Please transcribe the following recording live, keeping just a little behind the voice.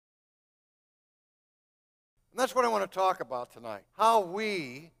And that's what I want to talk about tonight. How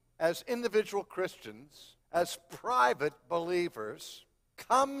we, as individual Christians, as private believers,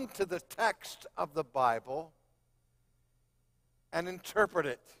 come to the text of the Bible and interpret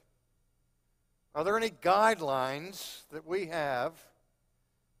it. Are there any guidelines that we have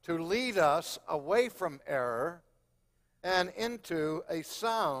to lead us away from error and into a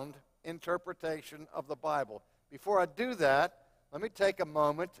sound interpretation of the Bible? Before I do that, let me take a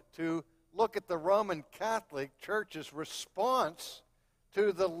moment to look at the Roman Catholic Church's response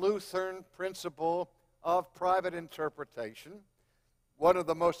to the Lutheran principle of private interpretation. One of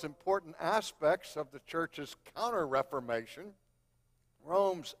the most important aspects of the Church's counter-reformation,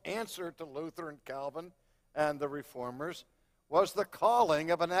 Rome's answer to Luther and Calvin and the Reformers, was the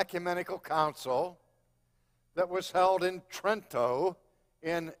calling of an ecumenical council that was held in Trento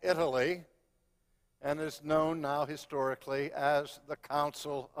in Italy and is known now historically as the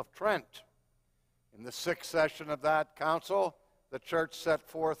Council of Trent. In the sixth session of that council, the Church set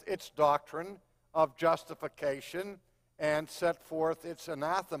forth its doctrine of justification and set forth its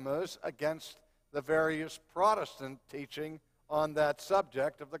anathemas against the various Protestant teaching on that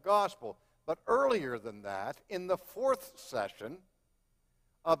subject of the gospel. But earlier than that, in the fourth session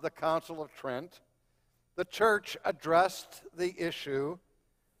of the Council of Trent, the Church addressed the issue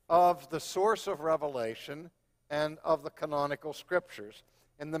of the source of revelation and of the canonical scriptures.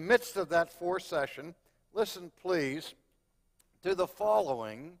 In the midst of that fourth session, listen please to the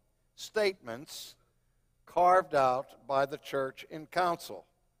following statements carved out by the Church in council.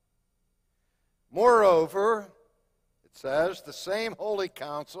 Moreover, it says, the same Holy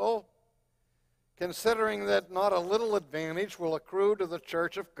Council, considering that not a little advantage will accrue to the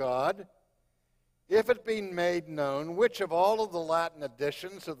Church of God, if it be made known which of all of the Latin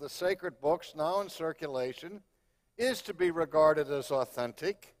editions of the sacred books now in circulation is to be regarded as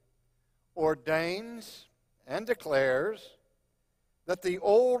authentic, ordains and declares that the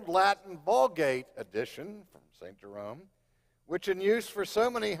old Latin Vulgate edition from St. Jerome, which in use for so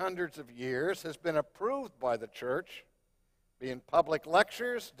many hundreds of years has been approved by the Church, being public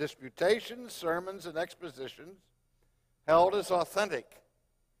lectures, disputations, sermons, and expositions, held as authentic,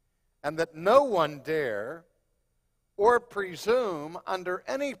 and that no one dare or presume under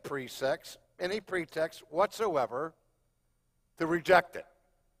any pretext whatsoever to reject it.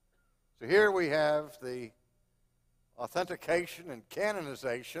 So here we have the authentication and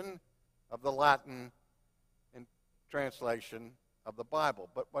canonization of the Latin translation of the Bible.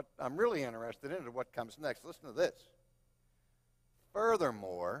 But what I'm really interested in is what comes next. Listen to this.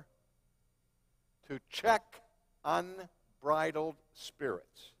 Furthermore, to check unbridled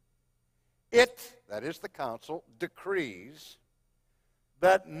spirits, it, that is the council, decrees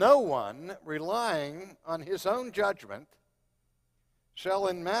that no one relying on his own judgment shall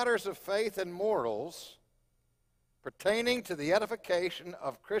in matters of faith and morals pertaining to the edification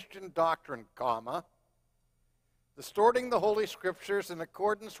of Christian doctrine, distorting the Holy Scriptures in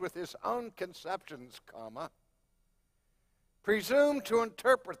accordance with his own conceptions, presume to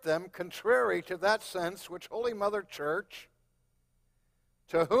interpret them contrary to that sense which Holy Mother Church,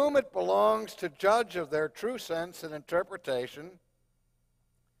 to whom it belongs to judge of their true sense and interpretation,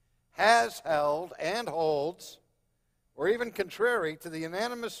 has held and holds, or even contrary to the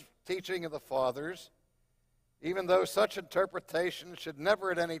unanimous teaching of the Fathers, even though such interpretations should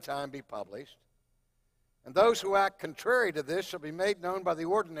never at any time be published. And those who act contrary to this shall be made known by the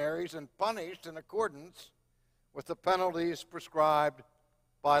ordinaries and punished in accordance with the penalties prescribed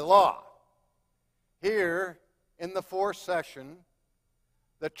by law. Here, in the fourth session,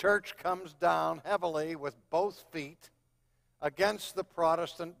 the Church comes down heavily with both feet against the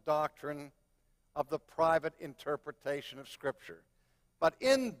Protestant doctrine of the private interpretation of Scripture. But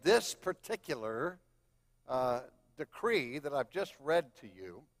in this particular decree that I've just read to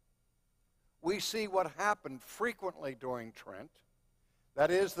you, we see what happened frequently during Trent.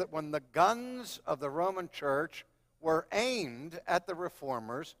 That is, that when the guns of the Roman Church were aimed at the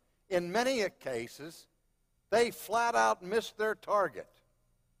Reformers, in many cases, they flat out missed their target.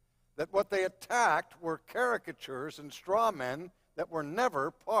 That what they attacked were caricatures and straw men that were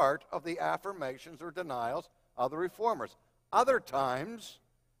never part of the affirmations or denials of the Reformers. Other times,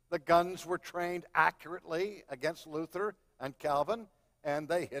 the guns were trained accurately against Luther and Calvin, and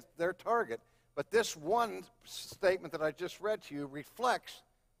they hit their target. But this one statement that I just read to you reflects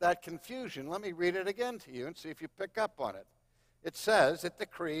that confusion. Let me read it again to you and see if you pick up on it. It says, it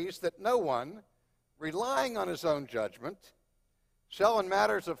decrees that no one, relying on his own judgment, shall in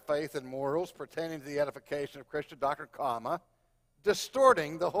matters of faith and morals pertaining to the edification of Christian doctrine,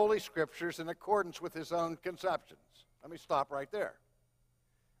 distorting the Holy Scriptures in accordance with his own conceptions. Let me stop right there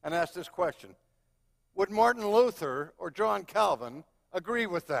and ask this question. Would Martin Luther or John Calvin agree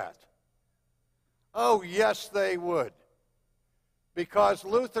with that? Oh, yes, they would. Because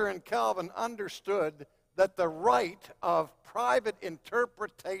Luther and Calvin understood that the right of private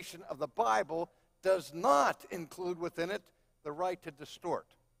interpretation of the Bible does not include within it the right to distort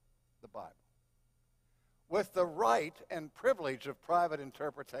the Bible. With the right and privilege of private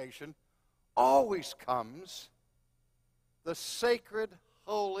interpretation always comes the sacred,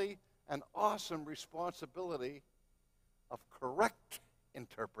 holy, and awesome responsibility of correct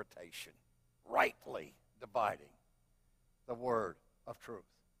interpretation, rightly dividing the word of truth.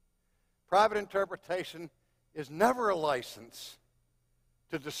 Private interpretation is never a license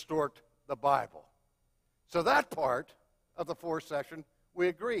to distort the Bible. So that part of the fourth section we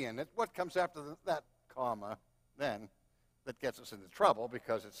agree in. What comes after that comma then that gets us into trouble,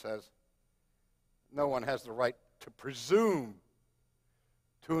 because it says no one has the right to presume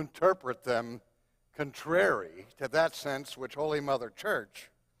to interpret them contrary to that sense which Holy Mother Church,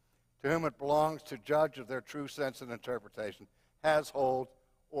 to whom it belongs to judge of their true sense and interpretation, has hold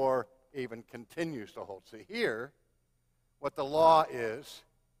or even continues to hold. See, here, what the law is,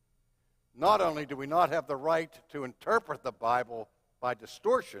 not only do we not have the right to interpret the Bible by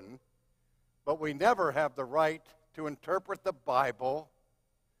distortion, but we never have the right to interpret the Bible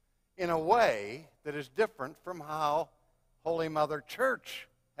in a way that is different from how Holy Mother Church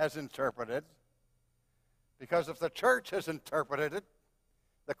has interpreted. Because if the church has interpreted it,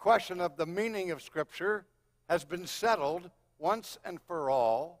 the question of the meaning of Scripture has been settled once and for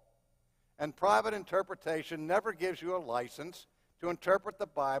all, and private interpretation never gives you a license to interpret the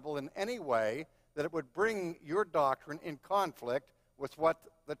Bible in any way that it would bring your doctrine in conflict with what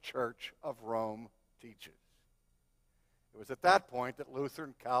the Church of Rome teaches. It was at that point that Luther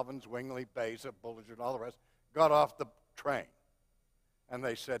and Calvin, Zwingli, Beza, Bullinger, and all the rest got off the train. And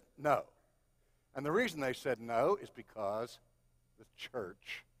they said no. And the reason they said no is because the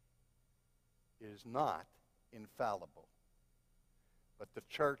church is not infallible. But the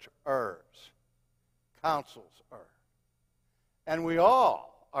church errs. Councils err. And we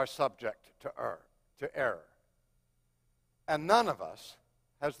all are subject to error. And none of us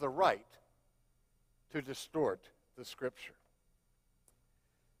has the right to distort the Scripture.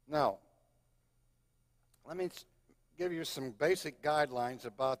 Now, let me give you some basic guidelines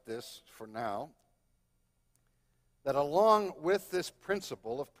about this for now, that along with this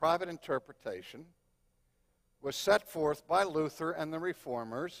principle of private interpretation was set forth by Luther and the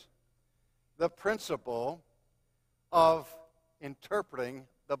Reformers the principle of interpreting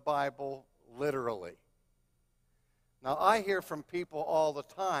the Bible literally. Now, I hear from people all the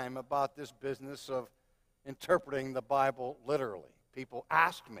time about this business of interpreting the Bible literally. People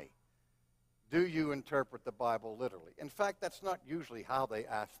ask me, do you interpret the Bible literally? In fact, that's not usually how they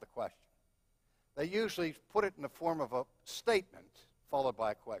ask the question. They usually put it in the form of a statement followed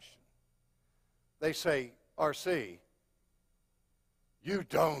by a question. They say, R.C., you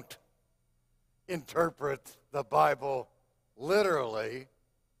don't interpret the Bible literally.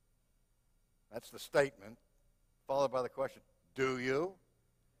 That's the statement, followed by the question, do you?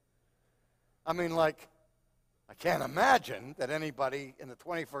 I mean, like, I can't imagine that anybody in the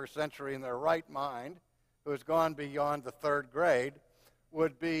 21st century in their right mind who has gone beyond the third grade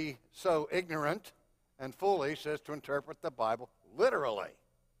would be so ignorant and foolish as to interpret the Bible literally.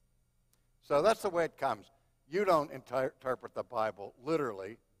 So that's the way it comes. You don't interpret the Bible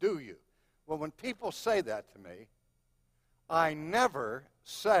literally, do you? Well, when people say that to me, I never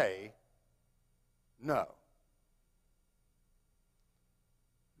say no.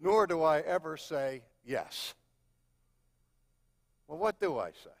 Nor do I ever say yes. Well, what do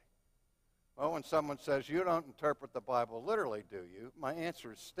I say? Well, when someone says, you don't interpret the Bible literally, do you? My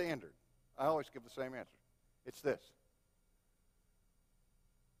answer is standard. I always give the same answer. It's this.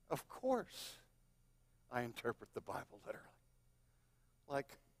 Of course I interpret the Bible literally. Like,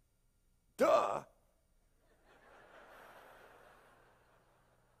 duh.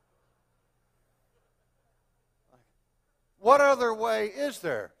 What other way is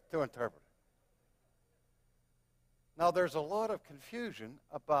there to interpret it? Now, there's a lot of confusion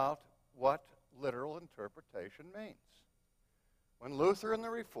about what literal interpretation means. When Luther and the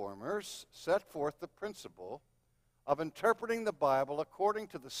Reformers set forth the principle of interpreting the Bible according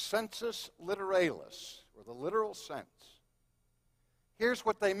to the sensus literalis, or the literal sense, here's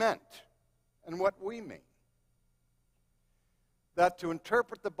what they meant and what we mean. That to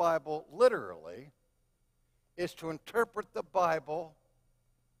interpret the Bible literally is to interpret the Bible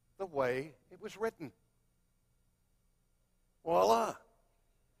the way it was written. Voila.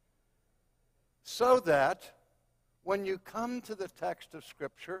 So that when you come to the text of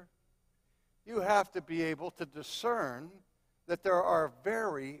Scripture, you have to be able to discern that there are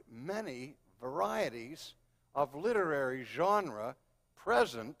very many varieties of literary genre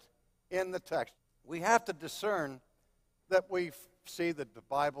present in the text. We have to discern that we see that the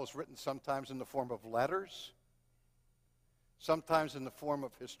Bible is written sometimes in the form of letters, sometimes in the form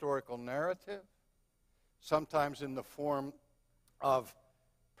of historical narrative, sometimes in the form of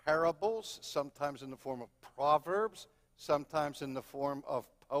parables, sometimes in the form of proverbs, sometimes in the form of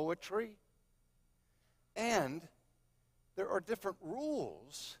poetry. And there are different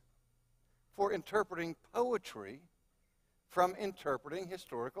rules for interpreting poetry from interpreting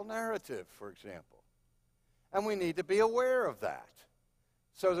historical narrative, for example. And we need to be aware of that.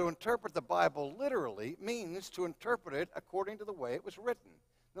 So to interpret the Bible literally means to interpret it according to the way it was written.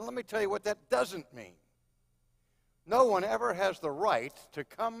 Now let me tell you what that doesn't mean. No one ever has the right to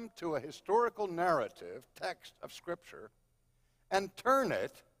come to a historical narrative, text of Scripture, and turn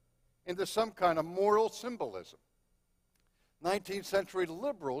it into some kind of moral symbolism. 19th century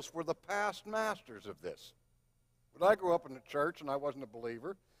liberals were the past masters of this. When I grew up in the church, and I wasn't a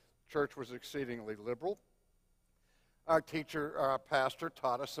believer, the church was exceedingly liberal. Our teacher, our pastor,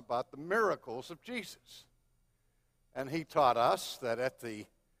 taught us about the miracles of Jesus. And he taught us that at the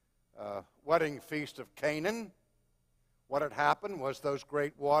wedding feast of Canaan, what had happened was those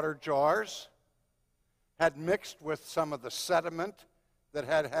great water jars had mixed with some of the sediment that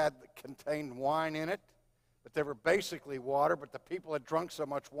had contained wine in it. But they were basically water, but the people had drunk so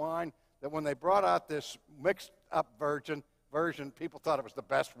much wine that when they brought out this mixed-up version, people thought it was the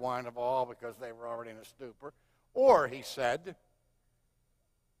best wine of all because they were already in a stupor. Or, he said,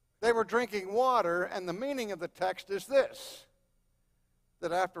 they were drinking water, and the meaning of the text is this,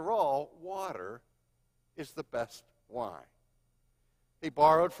 that after all, water is the best wine. He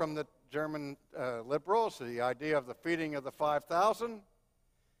borrowed from the German liberals the idea of the feeding of the 5,000.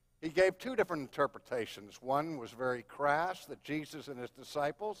 He gave two different interpretations. One was very crass, that Jesus and his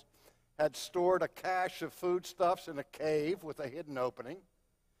disciples had stored a cache of foodstuffs in a cave with a hidden opening.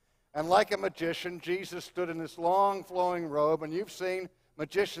 And like a magician, Jesus stood in this long flowing robe, and you've seen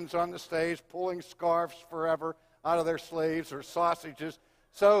magicians on the stage pulling scarves forever out of their sleeves or sausages.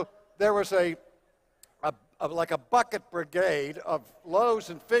 So there was like a bucket brigade of loaves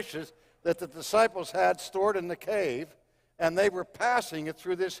and fishes that the disciples had stored in the cave, and they were passing it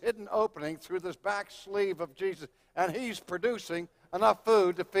through this hidden opening, through this back sleeve of Jesus, and he's producing enough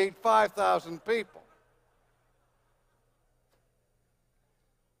food to feed 5,000 people.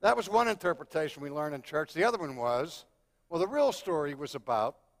 That was one interpretation we learned in church. The other one was, well, the real story was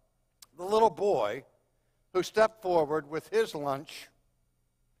about the little boy who stepped forward with his lunch,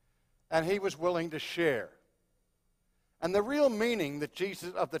 and he was willing to share. And the real meaning that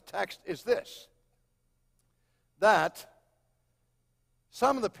Jesus of the text is this, that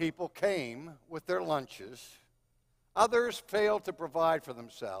some of the people came with their lunches, others failed to provide for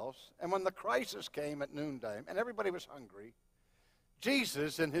themselves, and when the crisis came at noonday and everybody was hungry,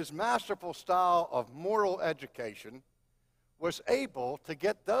 Jesus, in his masterful style of moral education, was able to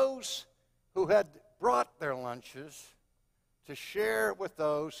get those who had brought their lunches to share with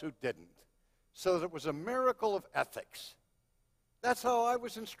those who didn't. So that it was a miracle of ethics. That's how I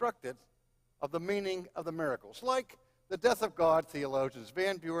was instructed of the meaning of the miracles. Like the death of God theologians,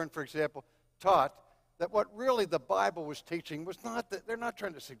 Van Buren, for example, taught that what really the Bible was teaching was not that, they're not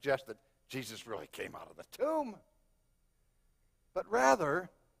trying to suggest that Jesus really came out of the tomb, but rather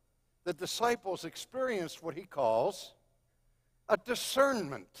the disciples experienced what he calls a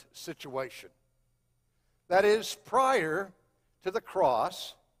discernment situation. That is, prior to the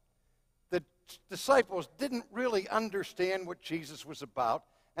cross, the disciples didn't really understand what Jesus was about,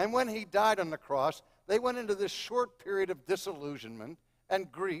 and when he died on the cross, they went into this short period of disillusionment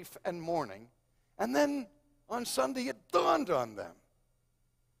and grief and mourning, and then on Sunday it dawned on them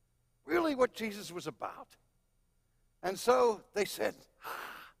really what Jesus was about. And so they said,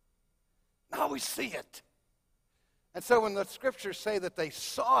 now we see it. And so when the scriptures say that they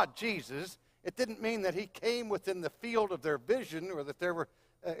saw Jesus, it didn't mean that he came within the field of their vision or that there were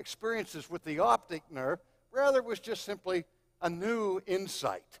experiences with the optic nerve. Rather, it was just simply a new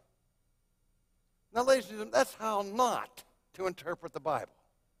insight. Now, ladies and gentlemen, that's how not to interpret the Bible.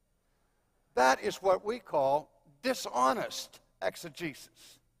 That is what we call dishonest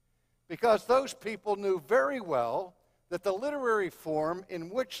exegesis. Because those people knew very well that the literary form in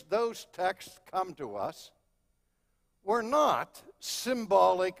which those texts come to us were not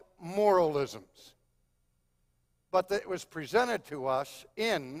symbolic moralisms, but that it was presented to us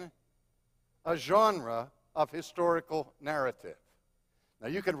in a genre of historical narrative. Now,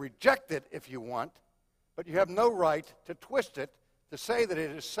 you can reject it if you want, but you have no right to twist it to say that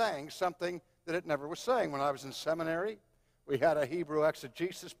it is saying something that it never was saying. When I was in seminary, we had a Hebrew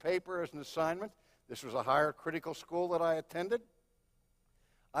exegesis paper as an assignment. This was a higher critical school that I attended.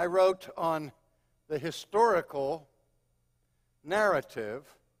 I wrote on the historical narrative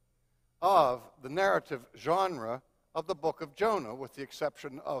of the narrative genre of the book of Jonah, with the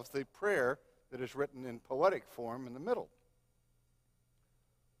exception of the prayer that is written in poetic form in the middle.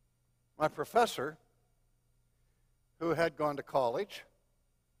 My professor, who had gone to college,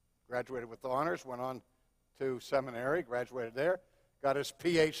 graduated with honors, went on to seminary, graduated there, got his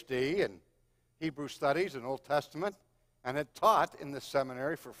PhD in Hebrew studies and Old Testament, and had taught in the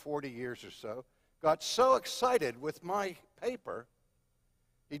seminary for 40 years or so, got so excited with my paper,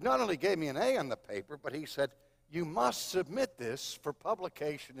 he not only gave me an A on the paper, but he said, "You must submit this for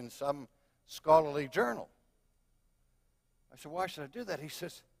publication in some scholarly journal." I said, "Why should I do that?" He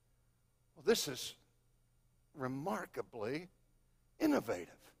says, "Well, this is remarkably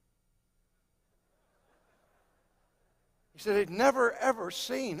innovative." He said he'd never, ever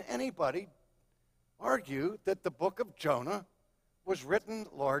seen anybody argue that the book of Jonah was written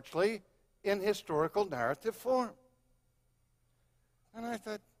largely in historical narrative form. And I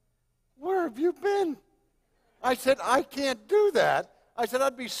thought, where have you been? I said, I can't do that. I said,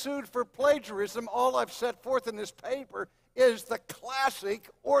 I'd be sued for plagiarism. All I've set forth in this paper is the classic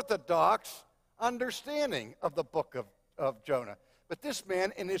orthodox understanding of the book of Jonah. But this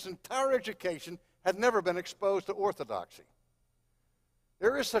man, in his entire education, had never been exposed to orthodoxy.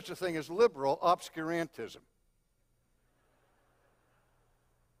 There is such a thing as liberal obscurantism.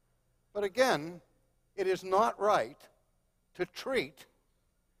 But again, it is not right to treat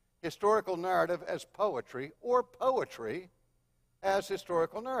historical narrative as poetry or poetry as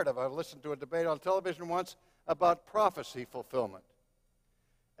historical narrative. I listened to a debate on television once about prophecy fulfillment.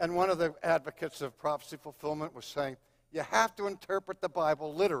 And one of the advocates of prophecy fulfillment was saying, you have to interpret the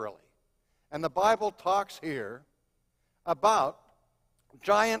Bible literally. And the Bible talks here about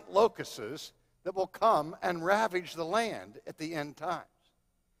giant locusts that will come and ravage the land at the end times.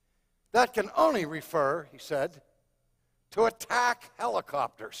 That can only refer, he said, to attack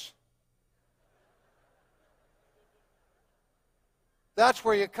helicopters. That's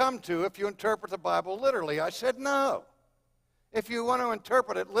where you come to if you interpret the Bible literally. I said, no. If you want to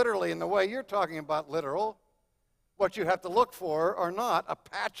interpret it literally in the way you're talking about literal, what you have to look for are not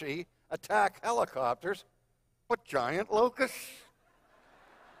Apache attack helicopters, but giant locusts.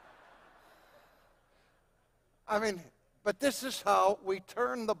 I mean, but this is how we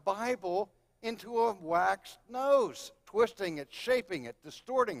turn the Bible into a waxed nose, twisting it, shaping it,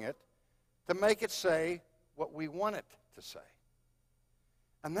 distorting it to make it say what we want it to say.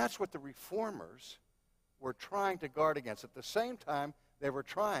 And that's what the reformers were trying to guard against. At the same time, they were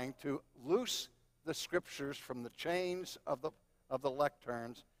trying to loose the scriptures from the chains of the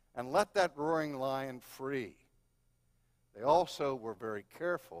lecterns and let that roaring lion free. They also were very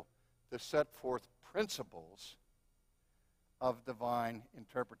careful to set forth principles of divine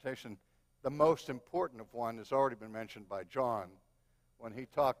interpretation. The most important of one has already been mentioned by John when he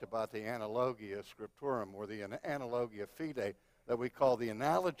talked about the analogia scriptorum, or the analogia fide, that we call the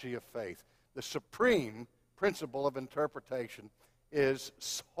analogy of faith. The supreme principle of interpretation is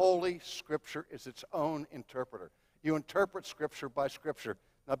Holy Scripture is its own interpreter. You interpret Scripture by Scripture.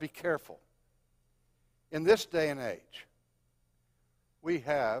 Now be careful. In this day and age, we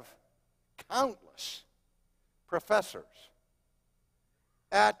have countless professors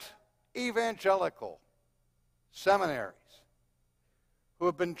at evangelical seminaries who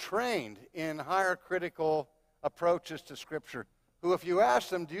have been trained in higher critical approaches to Scripture, who, if you ask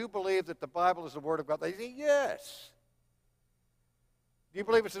them, do you believe that the Bible is the Word of God? They say, yes. Do you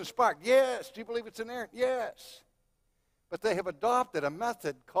believe it's inspired? Yes. Do you believe it's inerrant? Yes. But they have adopted a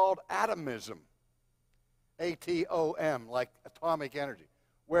method called atomism, A-T-O-M, like atomic energy,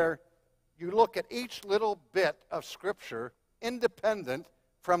 where you look at each little bit of Scripture independent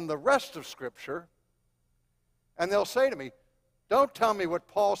from the rest of Scripture, and they'll say to me, don't tell me what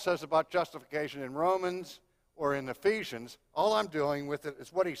Paul says about justification in Romans or in Ephesians. All I'm doing with it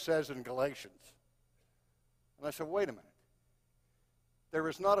is what he says in Galatians. And I said, wait a minute. There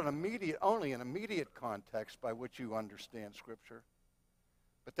is not only an immediate context by which you understand Scripture,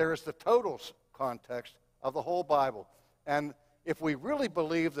 but there is the total context of the whole Bible. And if we really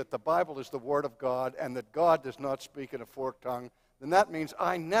believe that the Bible is the Word of God and that God does not speak in a forked tongue, then that means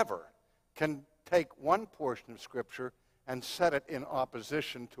I never can take one portion of Scripture and set it in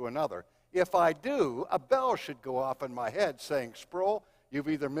opposition to another. If I do, a bell should go off in my head saying, Sproul, you've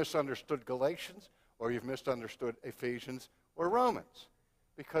either misunderstood Galatians or you've misunderstood Ephesians or Romans,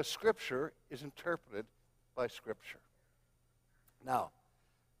 because Scripture is interpreted by Scripture. Now,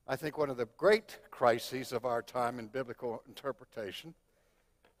 I think one of the great crises of our time in biblical interpretation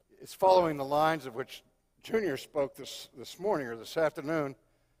is following the lines of which Junior spoke this morning or this afternoon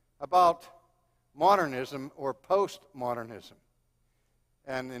about modernism or postmodernism.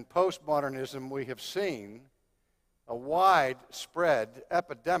 And in postmodernism, we have seen a widespread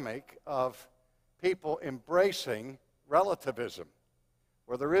epidemic of people embracing relativism,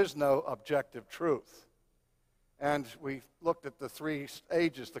 where there is no objective truth. And we looked at the three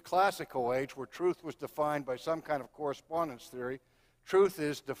ages. The classical age, where truth was defined by some kind of correspondence theory. Truth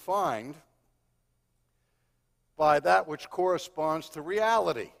is defined by that which corresponds to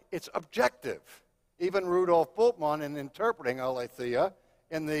reality. It's objective. Even Rudolf Bultmann, in interpreting aletheia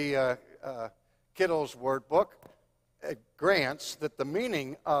in the Kittle's Word Book, grants that the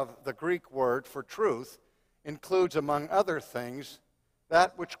meaning of the Greek word for truth includes, among other things,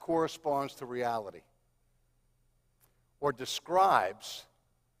 that which corresponds to reality or describes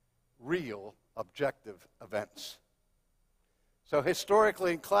real objective events. So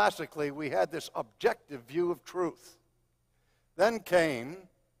historically and classically, we had this objective view of truth. Then came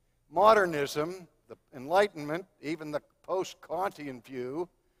modernism, the Enlightenment, even the post-Kantian view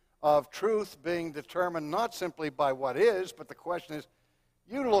of truth being determined not simply by what is, but the question is,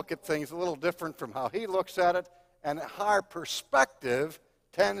 you look at things a little different from how he looks at it, and our perspective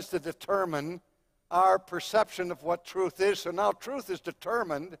tends to determine our perception of what truth is. So now truth is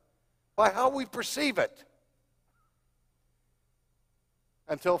determined by how we perceive it.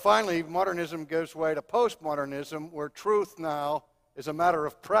 Until finally modernism gives way to postmodernism, where truth now is a matter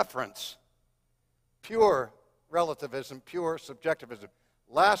of preference. Pure relativism, pure subjectivism.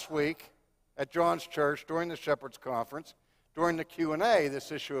 Last week at John's church, during the Shepherd's Conference, during the Q&A,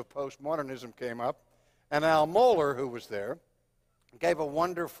 this issue of postmodernism came up, and Al Mohler, who was there, gave a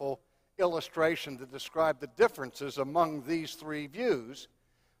wonderful illustration to describe the differences among these three views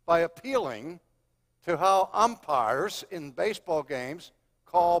by appealing to how umpires in baseball games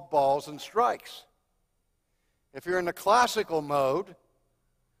call balls and strikes. If you're in the classical mode,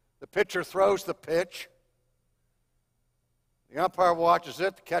 the pitcher throws the pitch, the umpire watches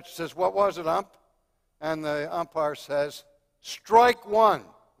it, the catcher says, "What was it, ump?" And the umpire says, "Strike one."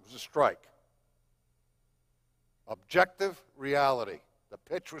 It was a strike. Objective reality. The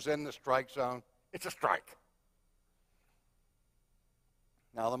pitch was in the strike zone. It's a strike.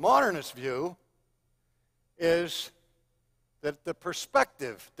 Now, the modernist view is that the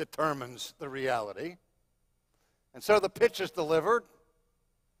perspective determines the reality. And so the pitch is delivered.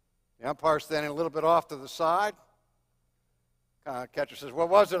 The umpire's standing a little bit off to the side. Catcher says, "What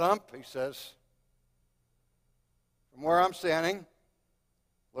was it, ump?" He says, "From where I'm standing,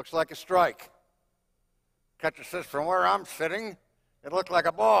 looks like a strike." Catcher says, "From where I'm sitting, it looked like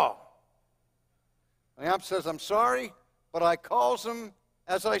a ball." And the ump says, "I'm sorry, but I calls them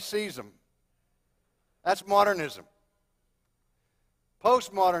as I sees them." That's modernism.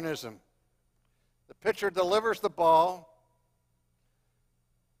 Postmodernism. The pitcher delivers the ball.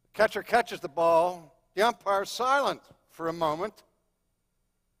 The catcher catches the ball. The umpire's silent for a moment.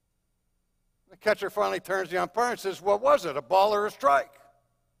 The catcher finally turns to the umpire and says, "What was it, a ball or a strike?"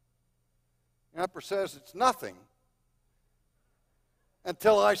 The umpire says, "It's nothing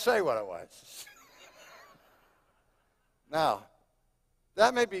until I say what it was." Now,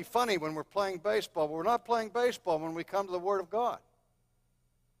 that may be funny when we're playing baseball, but we're not playing baseball when we come to the Word of God.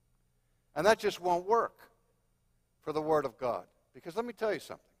 And that just won't work for the Word of God. Because let me tell you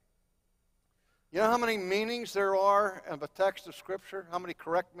something. You know how many meanings there are of a text of Scripture? How many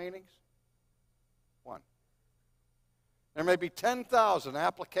correct meanings? One. There may be 10,000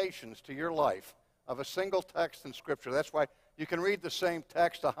 applications to your life of a single text in Scripture. That's why you can read the same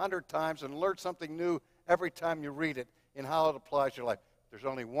text 100 times and learn something new every time you read it in how it applies to your life. There's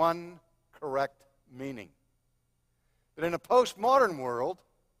only one correct meaning. But in a postmodern world,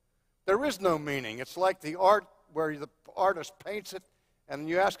 there is no meaning. It's like the art where the artist paints it, and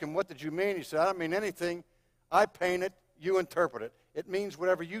you ask him, "What did you mean?" He said, "I don't mean anything. I paint it, you interpret it. It means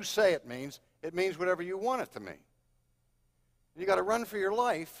whatever you say it means. It means whatever you want it to mean." You got to run for your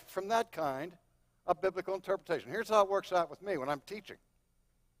life from that kind of biblical interpretation. Here's how it works out with me when I'm teaching.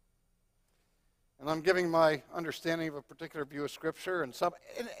 And I'm giving my understanding of a particular view of Scripture, and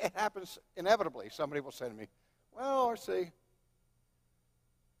it happens inevitably. Somebody will say to me, "Well, R.C.,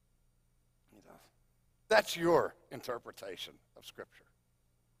 that's your interpretation of Scripture."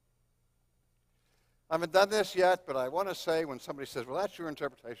 I haven't done this yet, but I want to say when somebody says, "Well, that's your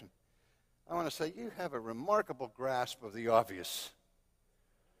interpretation," I want to say, you have a remarkable grasp of the obvious.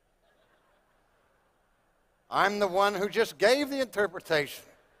 I'm the one who just gave the interpretation.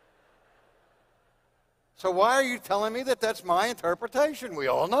 So why are you telling me that that's my interpretation? We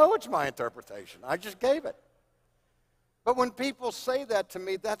all know it's my interpretation. I just gave it. But when people say that to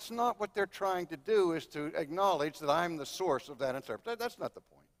me, that's not what they're trying to do, is to acknowledge that I'm the source of that interpretation. That's not the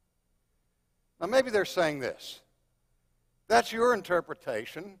point. Now, maybe they're saying this. That's your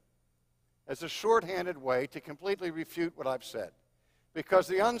interpretation as a shorthanded way to completely refute what I've said. Because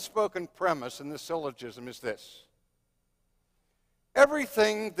the unspoken premise in this syllogism is this.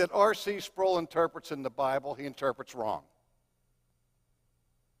 Everything that R.C.Sproul interprets in the Bible, he interprets wrong.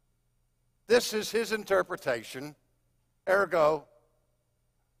 This is his interpretation, ergo,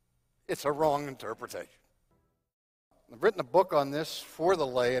 it's a wrong interpretation. I've written a book on this for the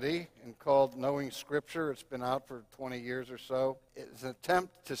laity and called Knowing Scripture. It's been out for 20 years or so. It's an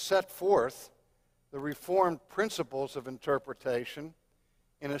attempt to set forth the Reformed principles of interpretation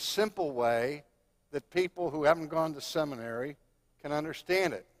in a simple way that people who haven't gone to seminary can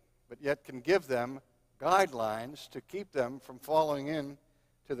understand it, but yet can give them guidelines to keep them from falling into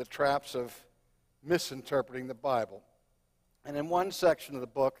the traps of misinterpreting the Bible. And in one section of the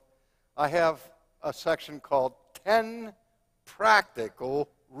book, I have a section called 10 Practical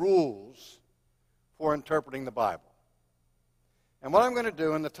Rules for Interpreting the Bible. And what I'm going to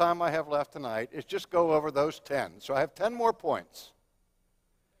do in the time I have left tonight is just go over those 10. So I have 10 more points.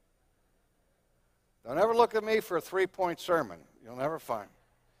 Don't ever look at me for a 3-point sermon. You'll never find.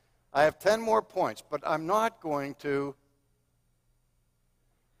 I have 10 more points, but I'm not going to.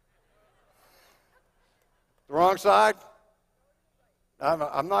 The wrong side?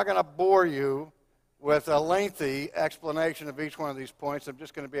 I'm not going to bore you with a lengthy explanation of each one of these points. I'm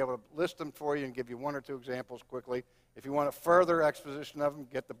just going to be able to list them for you and give you 1 or 2 examples quickly. If you want a further exposition of them,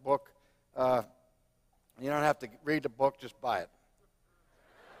 get the book. You don't have to read the book, just buy it.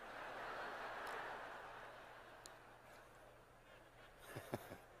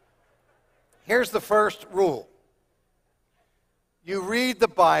 Here's the first rule. You read the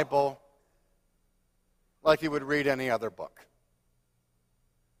Bible like you would read any other book.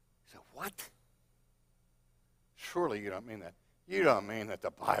 You say, what? Surely you don't mean that. You don't mean that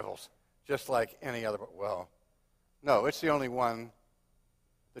the Bible's just like any other book. Well, no, it's the only one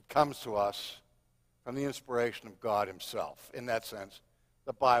that comes to us from the inspiration of God himself. In that sense,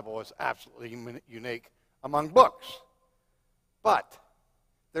 the Bible is absolutely unique among books. But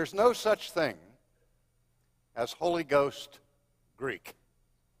there's no such thing as Holy Ghost Greek.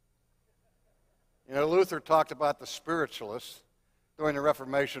 You know, Luther talked about the spiritualists during the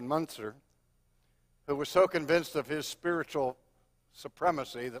Reformation, Munzer, who was so convinced of his spiritual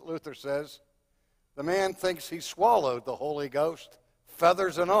supremacy that Luther says, the man thinks he swallowed the Holy Ghost,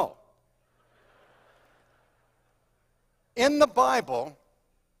 feathers and all. In the Bible,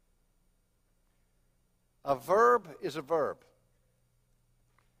 a verb is a verb.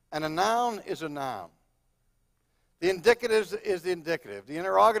 And a noun is a noun. The indicative is the indicative. The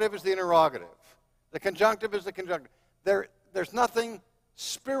interrogative is the interrogative. The conjunctive is the conjunctive. There's nothing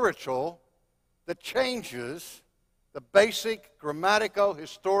spiritual that changes the basic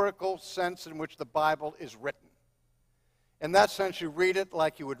grammatico-historical sense in which the Bible is written. In that sense, you read it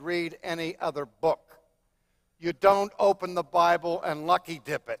like you would read any other book. You don't open the Bible and lucky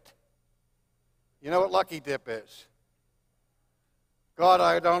dip it. You know what lucky dip is? God,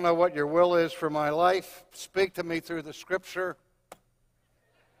 I don't know what your will is for my life. Speak to me through the Scripture.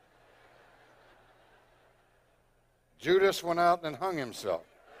 Judas went out and hung himself.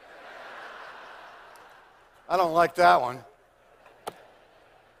 I don't like that one.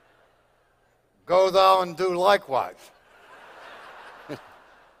 Go thou and do likewise.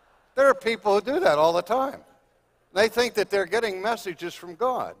 There are people who do that all the time. They think that they're getting messages from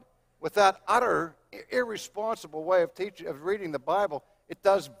God. With that utter, irresponsible way of reading the Bible, it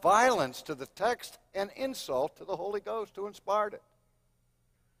does violence to the text and insult to the Holy Ghost who inspired it.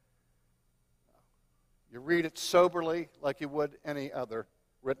 You read it soberly like you would any other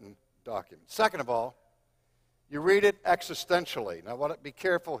written document. Second of all, you read it existentially. Now, be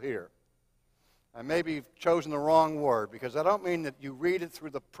careful here. I maybe have chosen the wrong word because I don't mean that you read it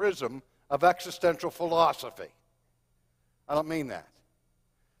through the prism of existential philosophy. I don't mean that.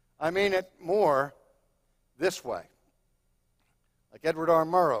 I mean it more this way. Like Edward R.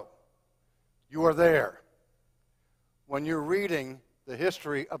 Murrow, you are there. When you're reading the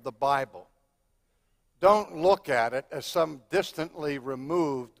history of the Bible, don't look at it as some distantly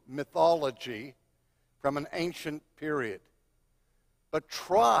removed mythology from an ancient period, but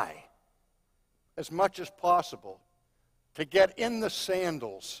try as much as possible to get in the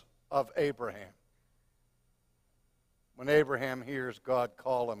sandals of Abraham. When Abraham hears God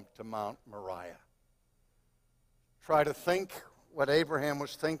call him to Mount Moriah, try to think what Abraham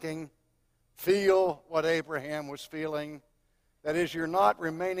was thinking, feel what Abraham was feeling. That is, you're not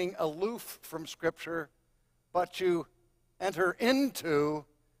remaining aloof from Scripture, but you enter into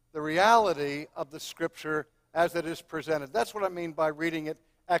the reality of the Scripture as it is presented. That's what I mean by reading it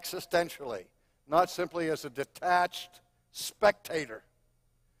existentially, not simply as a detached spectator,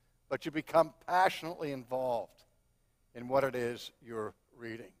 but you become passionately involved in what it is you're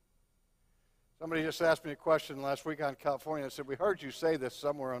reading. Somebody just asked me a question last week on California. They said, we heard you say this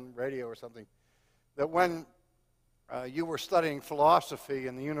somewhere on radio or something, that when you were studying philosophy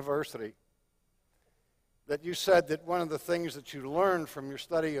in the university, that you said that one of the things that you learned from your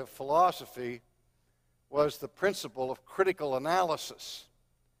study of philosophy was the principle of critical analysis,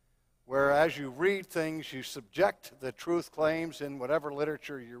 where as you read things, you subject the truth claims in whatever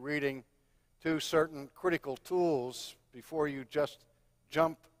literature you're reading to certain critical tools before you just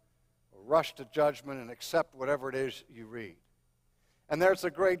jump or rush to judgment and accept whatever it is you read. And there's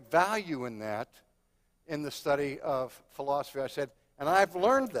a great value in that in the study of philosophy. I said, and I've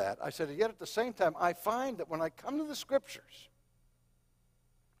learned that. I said, yet at the same time, I find that when I come to the Scriptures,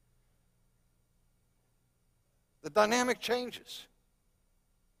 the dynamic changes.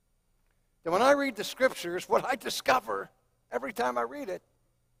 That when I read the Scriptures, what I discover every time I read it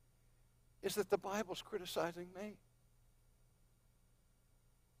is that the Bible's criticizing me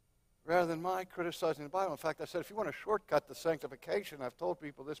rather than my criticizing the Bible. In fact, I said, if you want to shortcut the sanctification, I've told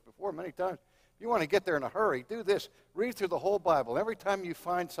people this before many times, if you want to get there in a hurry, do this. Read through the whole Bible. Every time you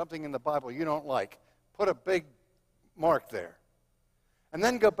find something in the Bible you don't like, put a big mark there. And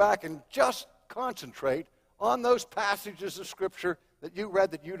then go back and just concentrate on those passages of Scripture that you read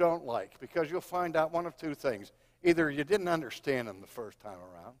that you don't like, because you'll find out one of two things. Either you didn't understand them the first time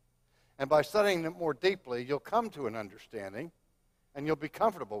around, and by studying them more deeply, you'll come to an understanding, and you'll be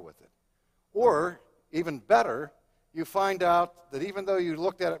comfortable with it. Or, even better, you find out that even though you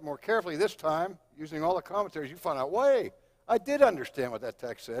looked at it more carefully this time, using all the commentaries, you find out, wait, I did understand what that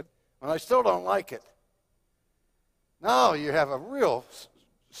text said, and I still don't like it. Now you have a real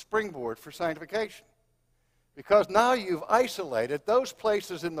springboard for sanctification. Because now you've isolated those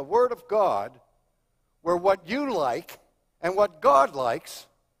places in the Word of God where what you like and what God likes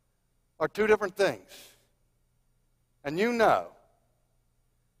are two different things. And you know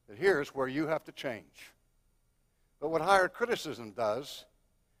that here's where you have to change. But what higher criticism does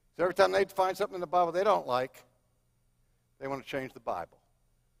is every time they find something in the Bible they don't like, they want to change the Bible.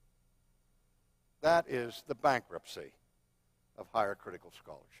 That is the bankruptcy of higher critical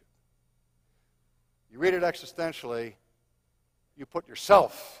scholarship. You read it existentially, you put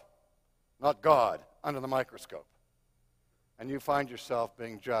yourself, not God, under the microscope. And you find yourself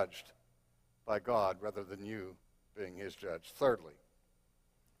being judged by God rather than you being his judge. Thirdly,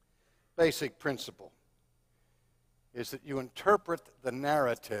 basic principle is that you interpret the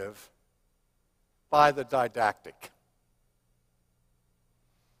narrative by the didactic.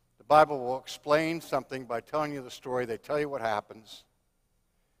 The Bible will explain something by telling you the story. They tell you what happens.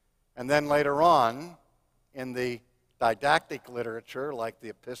 And then later on, in the didactic literature, like the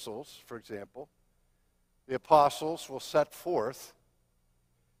epistles, for example, the apostles will set forth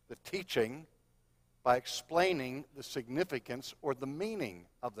the teaching by explaining the significance or the meaning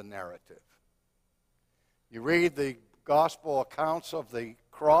of the narrative. You read the gospel accounts of the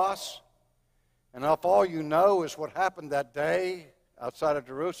cross, and if all you know is what happened that day outside of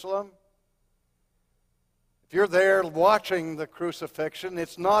Jerusalem, if you're there watching the crucifixion,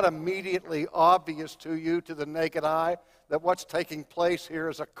 it's not immediately obvious to you, to the naked eye, that what's taking place here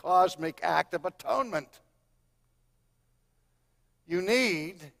is a cosmic act of atonement. You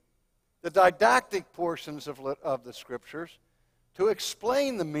need the didactic portions of the Scriptures to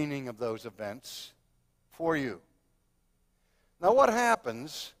explain the meaning of those events for you. Now, what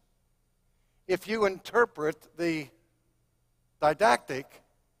happens if you interpret the didactic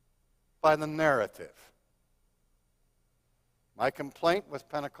by the narrative? My complaint with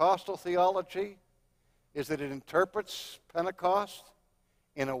Pentecostal theology is that it interprets Pentecost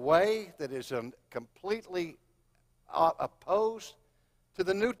in a way that is completely opposed to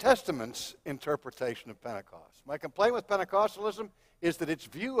the New Testament's interpretation of Pentecost. My complaint with Pentecostalism is that its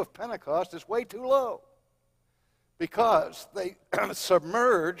view of Pentecost is way too low because they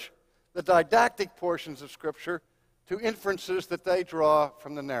submerge the didactic portions of Scripture to inferences that they draw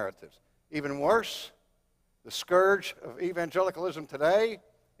from the narratives. Even worse, the scourge of evangelicalism today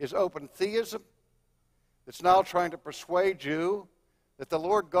is open theism. It's now trying to persuade you that the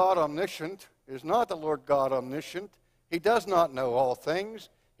Lord God omniscient is not the Lord God omniscient. He does not know all things.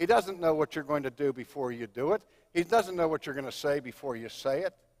 He doesn't know what you're going to do before you do it. He doesn't know what you're going to say before you say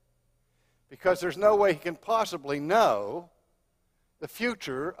it. Because there's no way he can possibly know the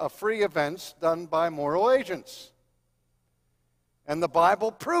future of free events done by moral agents. And the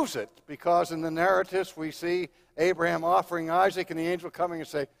Bible proves it, because in the narratives we see Abraham offering Isaac and the angel coming and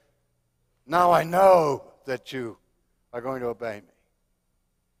say, now I know that you are going to obey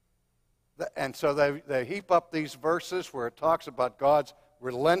me. And so they heap up these verses where it talks about God's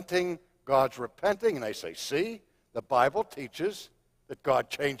relenting, God's repenting, and they say, see, the Bible teaches that God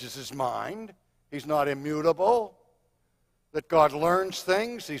changes his mind. He's not immutable. That God learns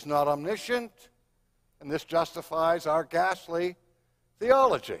things. He's not omniscient. And this justifies our ghastly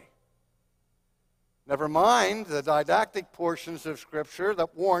theology. Never mind the didactic portions of Scripture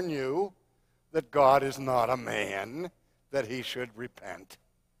that warn you that God is not a man, that he should repent,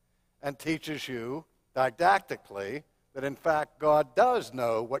 and teaches you didactically that in fact God does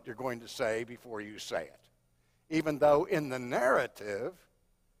know what you're going to say before you say it, even though in the narrative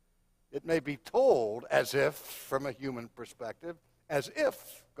it may be told as if, from a human perspective, as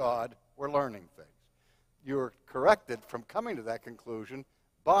if God were learning things. You're corrected from coming to that conclusion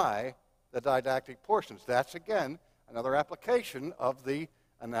by the didactic portions. That's, again, another application of the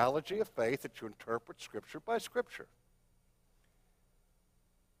analogy of faith, that you interpret Scripture by Scripture.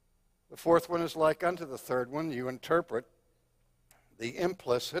 The fourth one is like unto the third one. You interpret the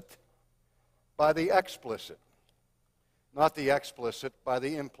implicit by the explicit, not the explicit by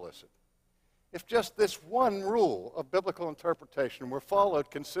the implicit. If just this one rule of biblical interpretation were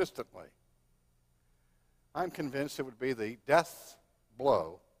followed consistently, I'm convinced it would be the death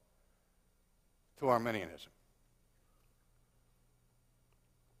blow to Arminianism.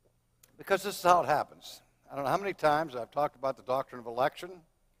 Because this is how it happens. I don't know how many times I've talked about the doctrine of election,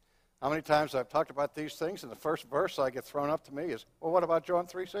 how many times I've talked about these things, and the first verse I get thrown up to me is, well, what about John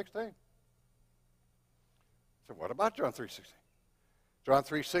 3:16? So what about John 3:16? John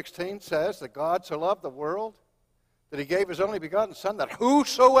 3:16 says that God so loved the world that he gave his only begotten Son, that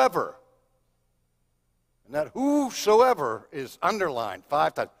whosoever, and that whosoever is underlined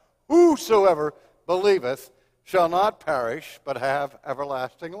 5 times, whosoever believeth shall not perish but have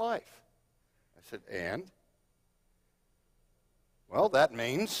everlasting life. I said, and? Well, that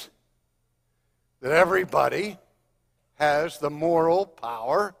means that everybody has the moral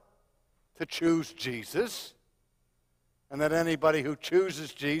power to choose Jesus, and that anybody who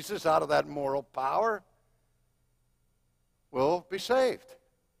chooses Jesus out of that moral power will be saved.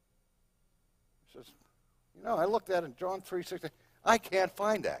 He says, you know, I looked at it in John 3:16. I can't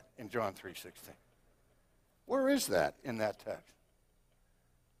find that in John 3:16. Where is that in that text?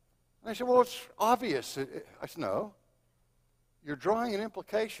 And I said, well, it's obvious. I said, no. You're drawing an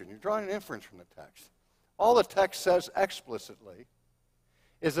implication. You're drawing an inference from the text. All the text says explicitly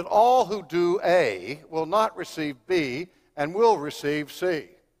is that all who do A will not receive B and will receive C.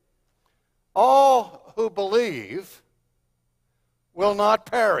 All who believe will not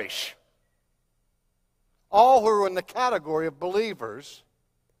perish. All who are in the category of believers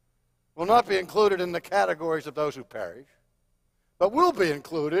will not be included in the categories of those who perish, but will be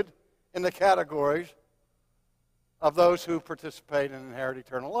included in the categories of those who participate and inherit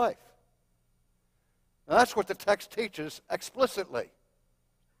eternal life. Now, that's what the text teaches explicitly.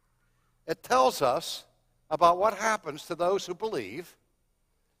 It tells us about what happens to those who believe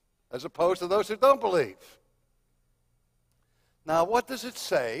as opposed to those who don't believe. Now, what does it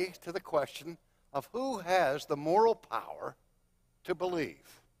say to the question of who has the moral power to believe?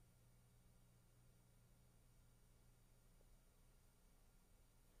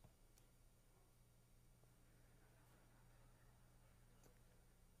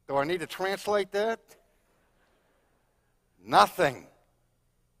 Do I need to translate that? Nothing.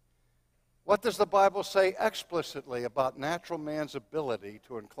 What does the Bible say explicitly about natural man's ability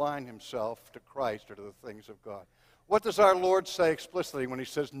to incline himself to Christ or to the things of God? What does our Lord say explicitly when he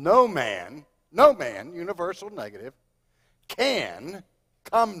says, no man, universal negative, can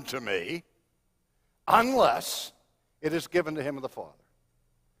come to me unless it is given to him of the Father?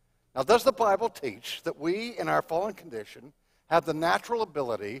 Now, does the Bible teach that we, in our fallen condition, have the natural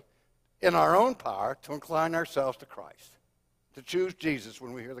ability in our own power to incline ourselves to Christ, to choose Jesus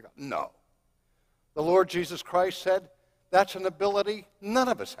when we hear the gospel? No. The Lord Jesus Christ said that's an ability none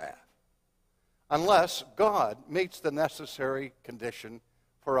of us have, unless God meets the necessary condition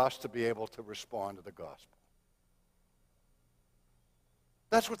for us to be able to respond to the gospel.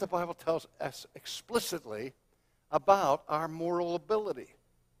 That's what the Bible tells us explicitly about our moral ability.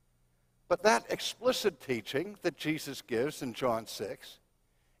 But that explicit teaching that Jesus gives in John 6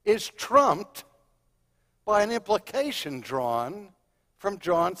 is trumped by an implication drawn from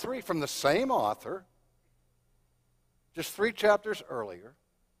John 3, from the same author, just 3 chapters earlier,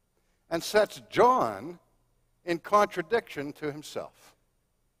 and sets John in contradiction to himself.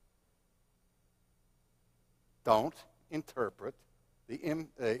 Don't interpret the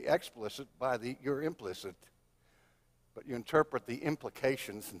explicit by your implicit, but you interpret the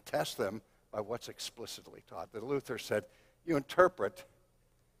implications and test them by what's explicitly taught. That Luther said, you interpret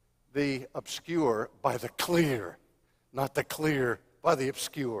the obscure by the clear, not the clear by the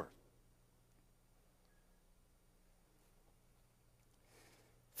obscure.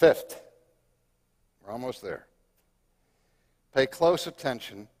 Fifth, we're almost there. Pay close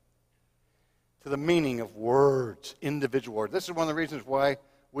attention to the meaning of words, individual words. This is one of the reasons why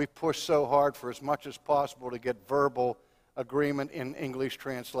we push so hard for as much as possible to get verbal agreement in English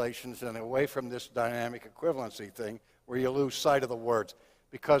translations and away from this dynamic equivalency thing where you lose sight of the words.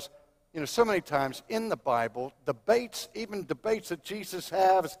 Because, so many times in the Bible, even debates that Jesus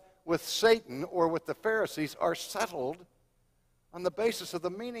has with Satan or with the Pharisees are settled on the basis of the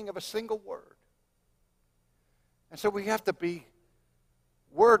meaning of a single word. And so we have to be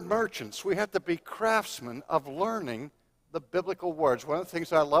word merchants. We have to be craftsmen of learning the biblical words. One of the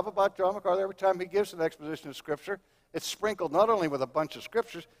things I love about John MacArthur, every time he gives an exposition of Scripture, it's sprinkled not only with a bunch of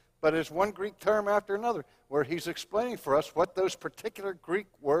Scriptures, but as one Greek term after another, where he's explaining for us what those particular Greek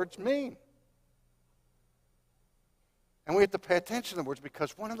words mean. And we have to pay attention to the words,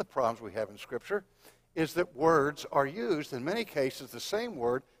 because one of the problems we have in Scripture is that words are used. In many cases, the same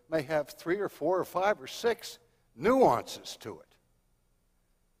word may have 3 or 4 or 5 or 6 nuances to it.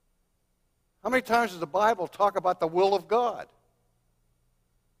 How many times does the Bible talk about the will of God?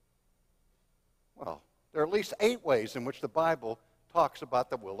 Well, there are at least 8 ways in which the Bible talks about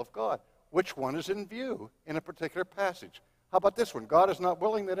the will of God. Which one is in view in a particular passage? How about this one? God is not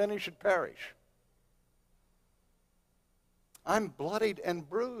willing that any should perish. I'm bloodied and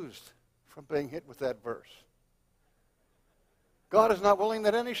bruised from being hit with that verse. God is not willing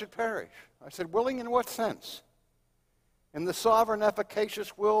that any should perish. I said, willing in what sense? In the sovereign,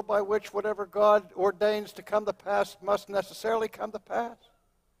 efficacious will by which whatever God ordains to come to pass must necessarily come to pass?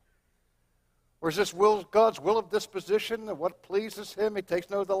 Or is this God's will of disposition, of what pleases him? He takes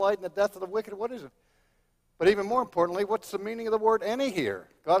no delight in the death of the wicked. What is it? But even more importantly, what's the meaning of the word any here?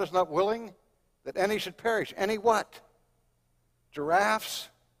 God is not willing that any should perish. Any what? Giraffes?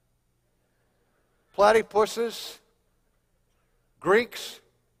 Platypuses? Greeks?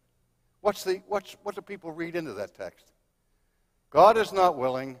 What do people read into that text? God is not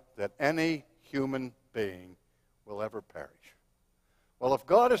willing that any human being will ever perish. Well, if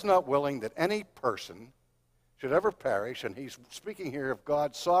God is not willing that any person should ever perish, and he's speaking here of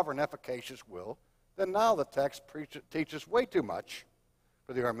God's sovereign, efficacious will, then now the text teaches way too much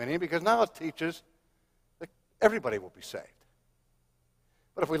for the Arminian, because now it teaches that everybody will be saved.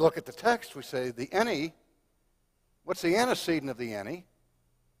 But if we look at the text, we say the any, what's the antecedent of the any?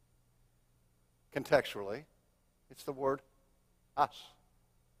 Contextually, it's the word us.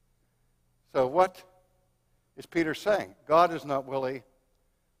 So what is Peter saying? God is not willing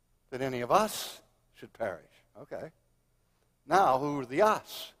that any of us should perish. Okay. Now, who are the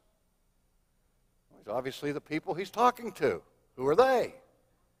us? Well, it's obviously the people he's talking to. Who are they?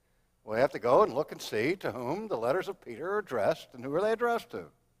 We have to go and look and see to whom the letters of Peter are addressed, and who are they addressed to?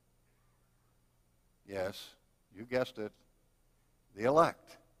 Yes, you guessed it, the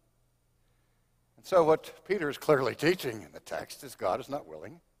elect. And so what Peter is clearly teaching in the text is God is not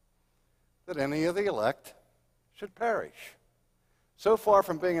willing that any of the elect should perish. So far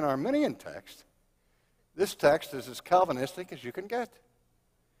from being an Arminian text, this text is as Calvinistic as you can get,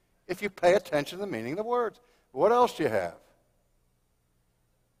 if you pay attention to the meaning of the words. What else do you have?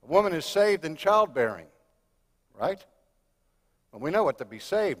 A woman is saved in childbearing, right? Well, we know what to be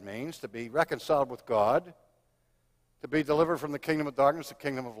saved means: to be reconciled with God, to be delivered from the kingdom of darkness, the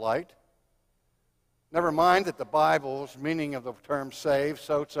kingdom of light. Never mind that the Bible's meaning of the term saved,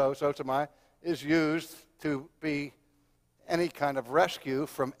 sotomai, is used to be any kind of rescue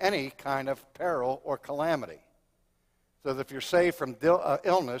from any kind of peril or calamity. So that if you're saved from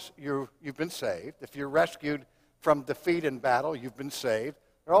illness, you've been saved. If you're rescued from defeat in battle, you've been saved.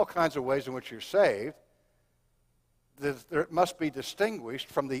 There are all kinds of ways in which you're saved. There must be distinguished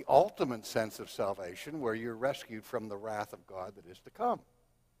from the ultimate sense of salvation, where you're rescued from the wrath of God that is to come.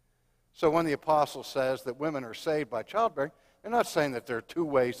 So when the apostle says that women are saved by childbearing, they're not saying that there are 2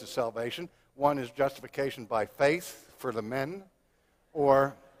 ways to salvation. One is justification by faith for the men,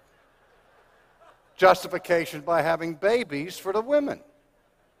 or justification by having babies for the women.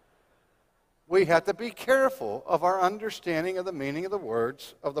 We have to be careful of our understanding of the meaning of the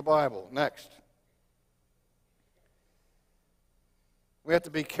words of the Bible. Next. We have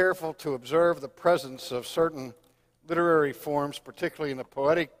to be careful to observe the presence of certain literary forms, particularly in the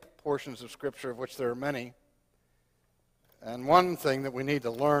poetic portions of Scripture, of which there are many, And one thing that we need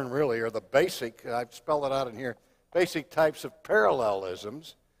to learn really are the basic, I've spelled it out in here, basic types of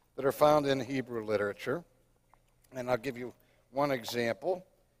parallelisms that are found in Hebrew literature. And I'll give you one example,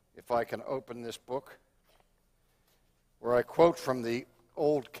 if I can open this book, where I quote from the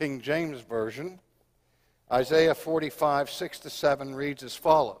Old King James Version. Isaiah 45, 6-7 reads as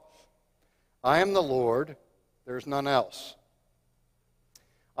follows. I am the Lord, there is none else.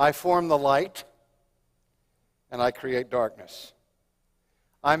 I form the light, and I create darkness.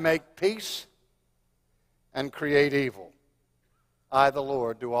 I make peace and create evil. I, the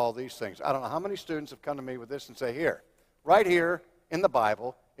Lord, do all these things. I don't know how many students have come to me with this and say, here, right here in the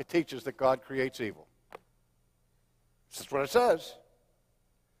Bible, it teaches that God creates evil. That's what it says.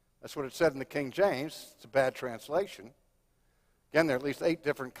 That's what it said in the King James. It's a bad translation. Again, there are at least 8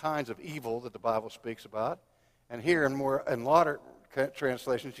 different kinds of evil that the Bible speaks about. And here in modern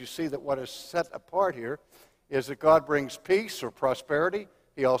translations, you see that what is set apart here is that God brings peace or prosperity.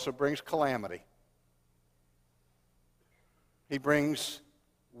 He also brings calamity. He brings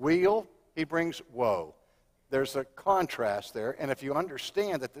weal. He brings woe. There's a contrast there. And if you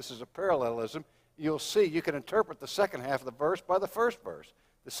understand that this is a parallelism, you'll see you can interpret the second half of the verse by the first verse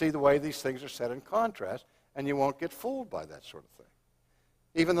to see the way these things are set in contrast, and you won't get fooled by that sort of thing.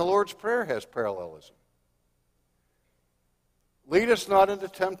 Even the Lord's Prayer has parallelism. Lead us not into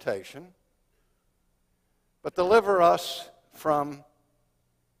temptation, but deliver us from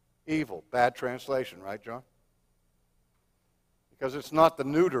evil. Bad translation, right, John? Because it's not the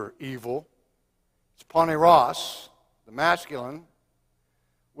neuter evil. It's poneros, the masculine,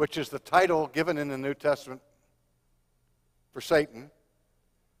 which is the title given in the New Testament for Satan.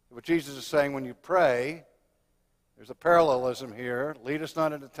 What Jesus is saying when you pray, there's a parallelism here. Lead us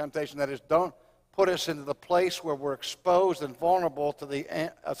not into temptation. That is, don't put us into the place where we're exposed and vulnerable to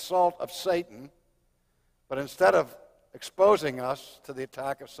the assault of Satan. But instead of exposing us to the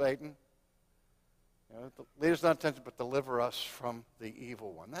attack of Satan, lead us not into temptation, but deliver us from the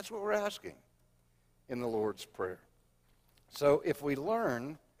evil one. That's what we're asking in the Lord's Prayer. So if we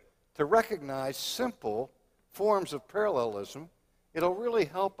learn to recognize simple forms of parallelism, it'll really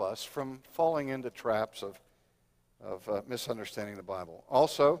help us from falling into traps of misunderstanding the Bible.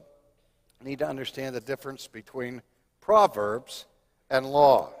 Also, we need to understand the difference between Proverbs and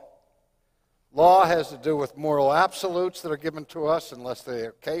law. Law has to do with moral absolutes that are given to us, unless they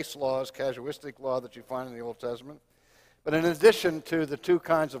are case laws, casuistic law that you find in the Old Testament. But in addition to the 2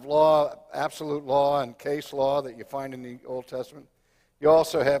 kinds of law, absolute law and case law that you find in the Old Testament, you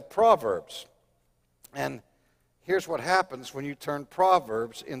also have Proverbs. And here's what happens when you turn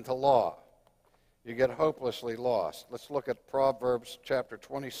Proverbs into law. You get hopelessly lost. Let's look at Proverbs chapter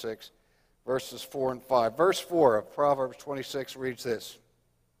 26, verses 4 and 5. Verse 4 of Proverbs 26 reads this.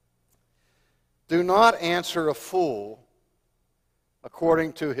 Do not answer a fool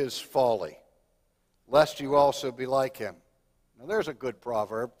according to his folly, lest you also be like him. Now there's a good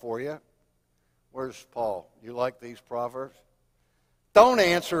proverb for you. Where's Paul? You like these proverbs? Don't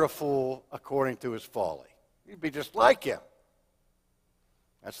answer a fool according to his folly. You'd be just like him.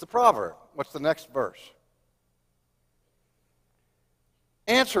 That's the proverb. What's the next verse?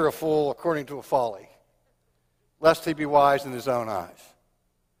 Answer a fool according to a folly, lest he be wise in his own eyes.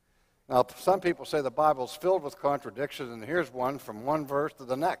 Now, some people say the Bible's filled with contradictions, and here's one from one verse to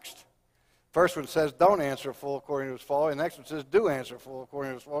the next. First one says, don't answer a fool according to his folly. The next one says, do answer a fool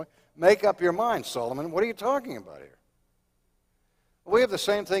according to his folly. Make up your mind, Solomon. What are you talking about here? Well, we have the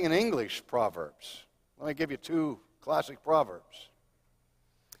same thing in English proverbs. Let me give you 2 classic proverbs.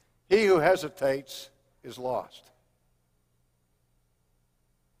 He who hesitates is lost.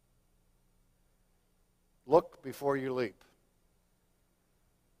 Look before you leap.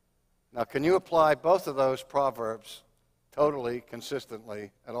 Now, can you apply both of those proverbs totally,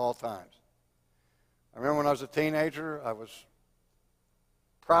 consistently, at all times? I remember when I was a teenager, I was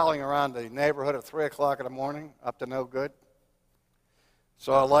prowling around the neighborhood at 3 o'clock in the morning, up to no good.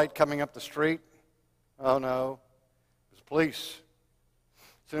 Saw a light coming up the street. Oh, no. It was police.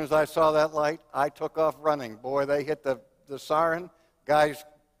 As soon as I saw that light, I took off running. Boy, they hit the siren. Guys,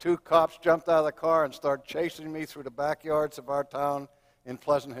 2 cops jumped out of the car and started chasing me through the backyards of our town in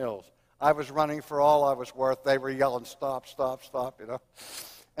Pleasant Hills. I was running for all I was worth. They were yelling, stop, stop, stop,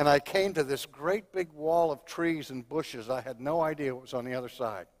 And I came to this great big wall of trees and bushes. I had no idea what was on the other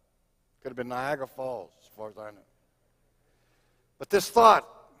side. Could have been Niagara Falls, as far as I knew. But this thought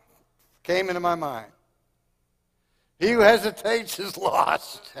came into my mind. He who hesitates is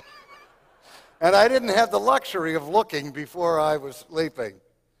lost. And I didn't have the luxury of looking before I was leaping.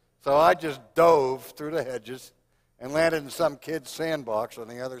 So I just dove through the hedges and landed in some kid's sandbox on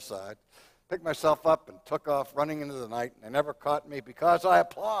the other side. picked myself up and took off running into the night, and they never caught me because I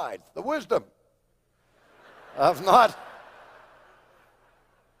applied the wisdom of not.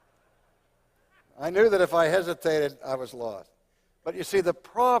 I knew that if I hesitated, I was lost. But you see, the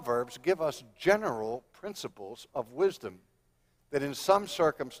Proverbs give us general principles of wisdom that in some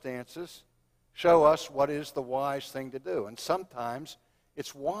circumstances show us what is the wise thing to do. And sometimes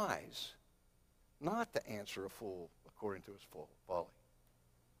it's wise not to answer a fool according to his folly.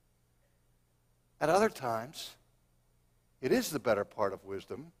 At other times, it is the better part of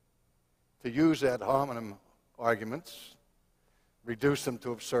wisdom to use ad hominem arguments, reduce them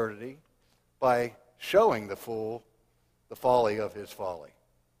to absurdity, by showing the fool the folly of his folly.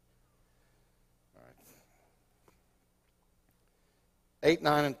 All right. 8,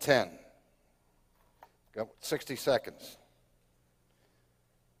 9, and 10. Got 60 seconds.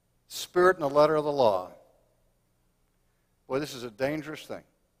 Spirit and the letter of the law. Boy, this is a dangerous thing.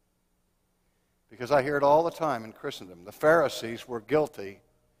 Because I hear it all the time in Christendom. The Pharisees were guilty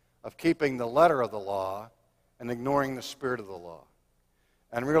of keeping the letter of the law and ignoring the spirit of the law.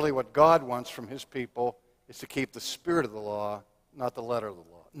 And really what God wants from his people is to keep the spirit of the law, not the letter of the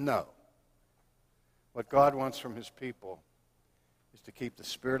law. No. What God wants from his people is to keep the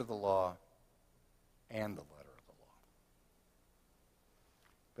spirit of the law and the letter of the law.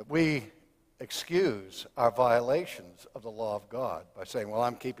 But we excuse our violations of the law of God by saying, well,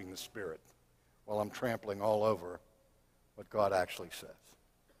 I'm keeping the spirit, while I'm trampling all over what God actually says.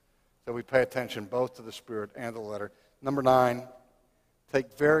 So we pay attention both to the spirit and the letter. Number 9,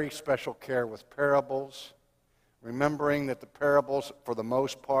 take very special care with parables, remembering that the parables, for the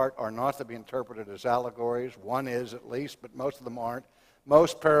most part, are not to be interpreted as allegories. One is, at least, but most of them aren't.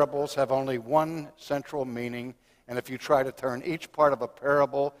 Most parables have only one central meaning, and if you try to turn each part of a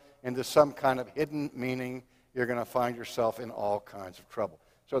parable into some kind of hidden meaning, you're going to find yourself in all kinds of trouble.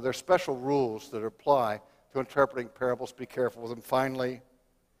 So there are special rules that apply to interpreting parables. Be careful with them. Finally,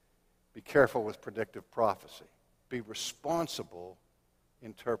 be careful with predictive prophecy. Be responsible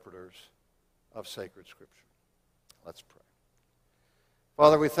interpreters of sacred Scripture. Let's pray.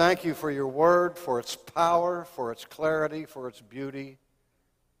 Father, we thank you for your word, for its power, for its clarity, for its beauty,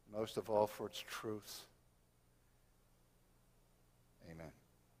 most of all for its truth. Amen.